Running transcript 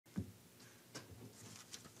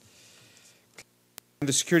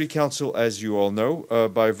The Security Council, as you all know,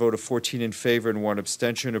 by a vote of 14 in favor and 1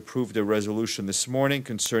 abstention, approved a resolution this morning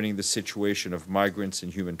concerning the situation of migrants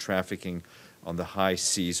and human trafficking on the high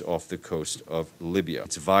seas off the coast of Libya.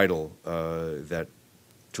 It's vital to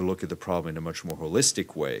look at the problem in a much more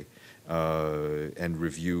holistic way and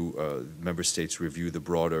member states review the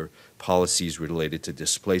broader policies related to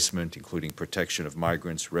displacement, including protection of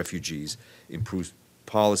migrants, refugees, improve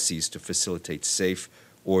policies to facilitate safe,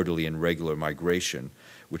 orderly and regular migration,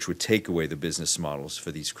 which would take away the business models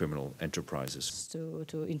for these criminal enterprises.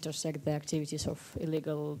 To intersect the activities of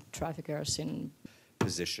illegal traffickers in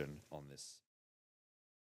position on this.